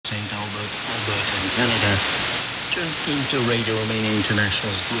Canada, tuned into Radio Romania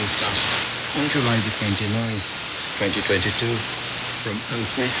International's broadcast on July the 29th, 2022, from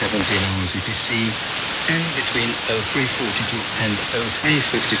 0317 hours UTC and between 0342 and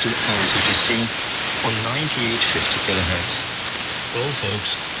 0352 hours UTC on 9850 kilohertz. Well,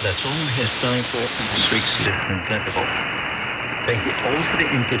 folks, that's all we have time for in this week's Listening Interval. Thank you all for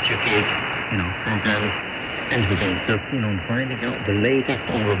the input you gave in our program, and we're going to focus on finding out the latest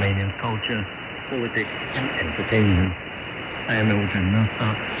on Romanian culture, politics, and entertainment. I am Elgin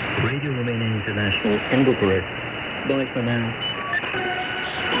Nasta, Radio Romania International in Bucharest. Bye for now.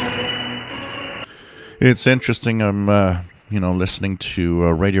 It's interesting. I'm, listening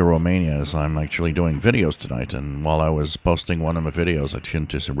to Radio Romania as I'm actually doing videos tonight. And while I was posting one of my videos, I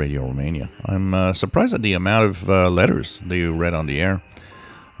tuned to Radio Romania. I'm surprised at the amount of letters that you read on the air.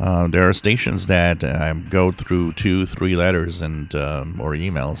 There are stations that go through 2-3 letters and or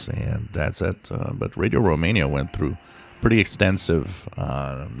emails, and that's it. But Radio Romania went through pretty extensive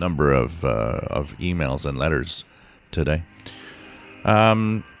number of emails and letters today.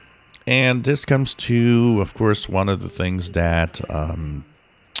 And this comes to, of course, one of the things that a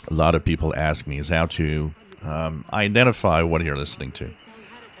lot of people ask me is how to identify what you're listening to.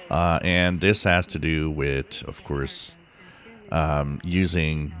 And this has to do with, of course,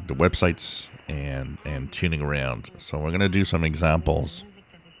 using the websites and tuning around. So we're going to do some examples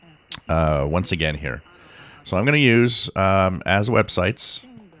once again here. So I'm going to use, as websites,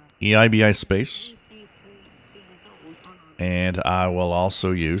 EIBI space. And I will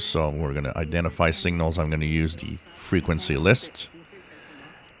also use, so we're going to identify signals. I'm going to use the frequency list.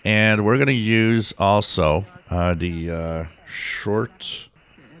 And we're going to use also the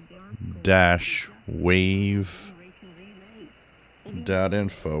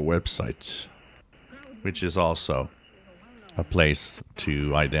short-wave.info website, which is also a place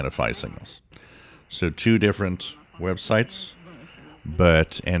to identify signals. So 2 different websites,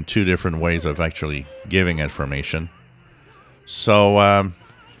 and 2 different ways of actually giving information. So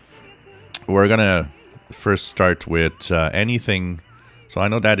we're going to first start with anything. So I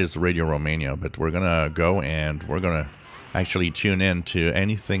know that is Radio Romania, but we're going to go and we're going to actually tune in to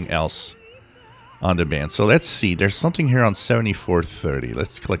anything else on the band. So let's see. There's something here on 7430.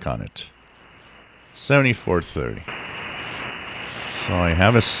 Let's click on it. 7430. So I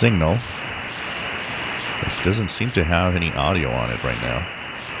have a signal. This doesn't seem to have any audio on it right now,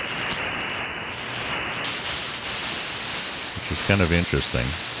 which is kind of interesting.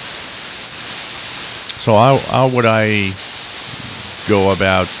 So how would I go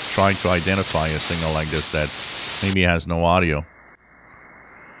about trying to identify a signal like this that maybe has no audio?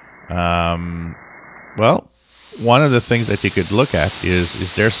 Well, one of the things that you could look at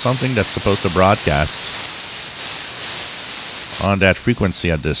is there something that's supposed to broadcast on that frequency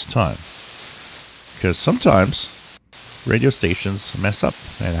at this time? Because sometimes radio stations mess up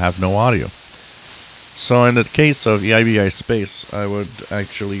and have no audio. So in the case of EIBI space, I would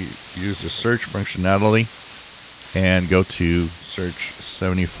actually use the search functionality and go to search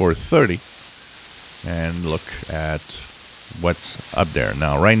 7430 and look at what's up there.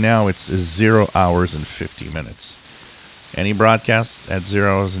 Now, right now it's 0 hours and 50 minutes. Any broadcast at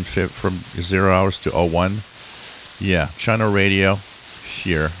 0 hours and from 0 hours to 01? Yeah, China Radio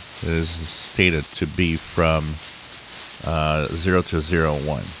here is stated to be from 0 to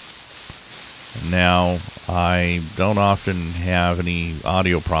 01. Now, I don't often have any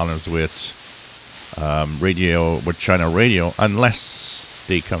audio problems with China Radio unless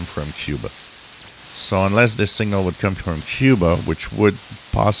they come from Cuba. So unless this signal would come from Cuba, which would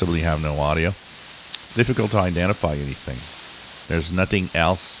possibly have no audio, it's difficult to identify anything. There's nothing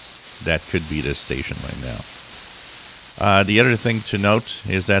else that could be this station right now. The other thing to note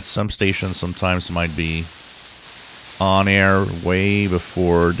is that some stations sometimes might be on air way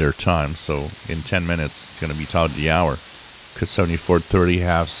before their time. So in 10 minutes, it's going to be top of the hour. Could 7430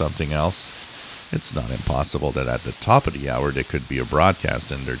 have something else? It's not impossible that at the top of the hour there could be a broadcast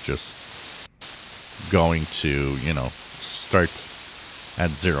and they're just going to, start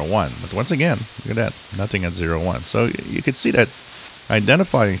at 01. But once again, look at that. Nothing at 01. So you can see that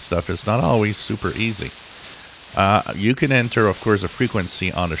identifying stuff is not always super easy. You can enter, of course, a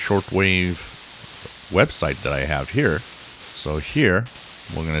frequency on the shortwave website that I have here. So here,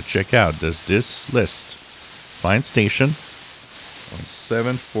 we're going to check out, does this list find station on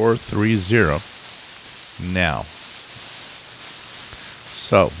 7430 now?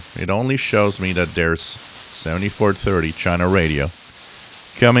 So it only shows me that there's 7430 China Radio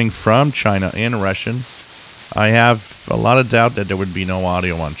coming from China in Russian. I have a lot of doubt that there would be no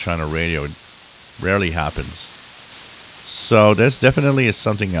audio on China Radio. It rarely happens. So this definitely is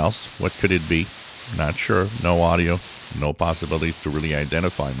something else. What could it be? Not sure. No audio. No possibilities to really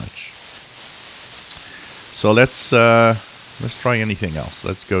identify much. So let's try anything else.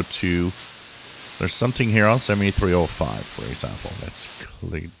 Let's go to... There's something here on 7305, for example. Let's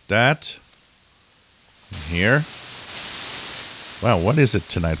click that. Here. Wow, what is it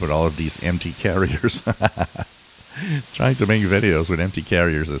tonight with all of these empty carriers? Trying to make videos with empty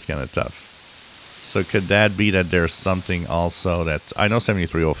carriers is kind of tough. So could that be that there's something also that... I know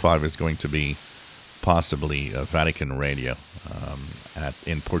 7305 is going to be possibly a Vatican radio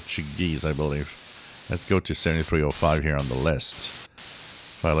in Portuguese, I believe. Let's go to 7305 here on the list.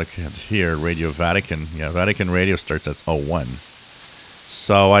 If I look at here, Radio Vatican. Yeah, Vatican Radio starts at 01.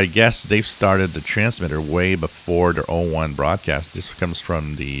 So I guess they've started the transmitter way before their 01 broadcast. This comes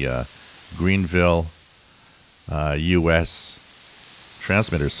from the Greenville, U.S.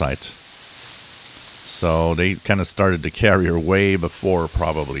 transmitter site. So they kind of started the carrier way before,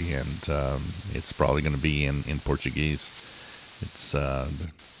 probably, and it's probably going to be in Portuguese. It's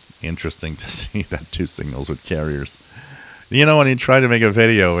interesting to see that two signals with carriers. You know, when you try to make a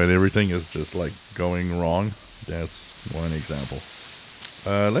video and everything is just like going wrong, that's one example.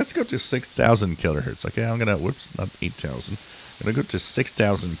 Let's go to 6,000 kilohertz. Okay, I'm gonna, whoops, not 8,000. I'm gonna go to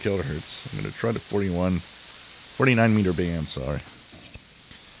 6,000 kilohertz. I'm gonna try the 49 meter band, sorry.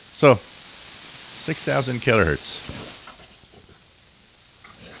 So, 6,000 kilohertz.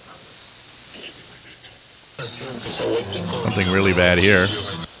 Something really bad here.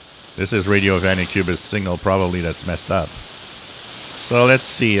 This is Radio Vaticuba's signal, probably that's messed up. So let's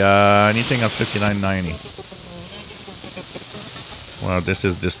see, anything on 5990? Well, this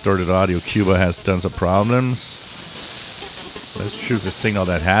is distorted audio. Cuba has tons of problems. Let's choose a signal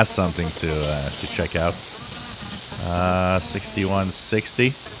that has something to check out.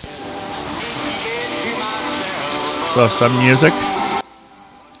 6160. So some music.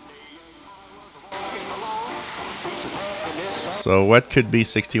 So what could be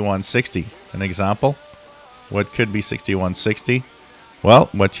 6160? An example? What could be 6160? Well,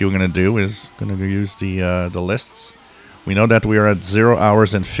 what you're going to do is going to use the lists. We know that we are at 0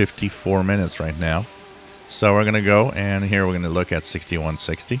 hours and 54 minutes right now. So we're going to go, and here we're going to look at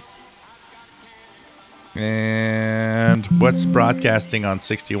 6160. And what's broadcasting on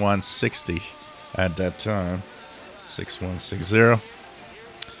 6160 at that time? 6160.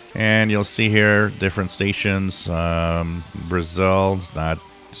 And you'll see here different stations. Brazil is not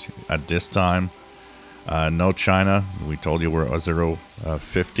at this time. No China. We told you we're at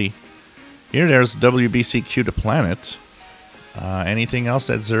 050. Here there's WBCQ The Planet. Anything else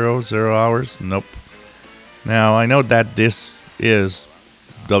at 0 hours? Nope. Now I know that this is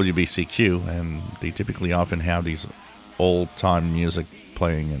WBCQ, and they typically often have these old-time music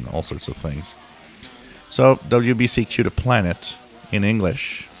playing and all sorts of things. So WBCQ The Planet in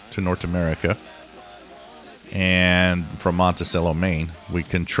English to North America, and from Monticello, Maine. We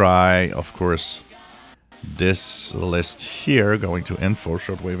can try, of course, this list here, going to info,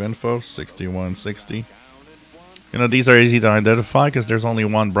 shortwave info, 6160. You know, these are easy to identify because there's only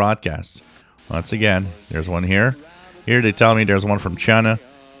one broadcast. Once again, there's one here. Here they tell me there's one from China.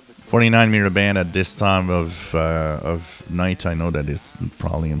 49 meter band at this time of night. I know that it's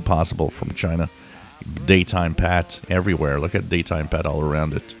probably impossible from China. Daytime pat everywhere. Look at daytime pat all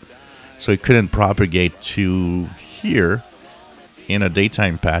around it. So it couldn't propagate to here in a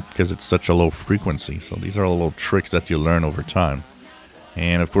daytime pat because it's such a low frequency. So these are all little tricks that you learn over time.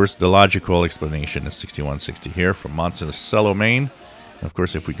 And of course the logical explanation is 6160 here from Monticello, Maine. And of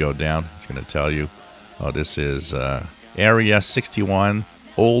course if we go down, it's going to tell you, oh, this is area 61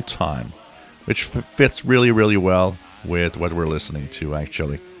 old time, which fits really, really well with what we're listening to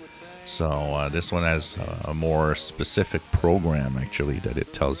actually. So this one has a more specific program actually that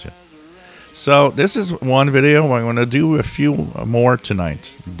it tells you. So this is one video. I'm going to do a few more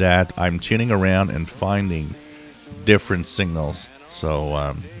tonight that I'm tuning around and finding different signals.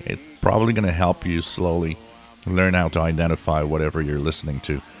 So it's probably going to help you slowly learn how to identify whatever you're listening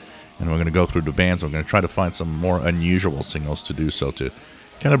to. And we're going to go through the bands. We're going to try to find some more unusual signals to do so, to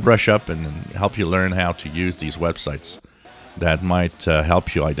kind of brush up and help you learn how to use these websites that might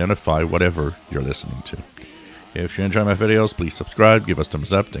help you identify whatever you're listening to. If you enjoy my videos, please subscribe, give us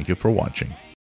thumbs up. Thank you for watching.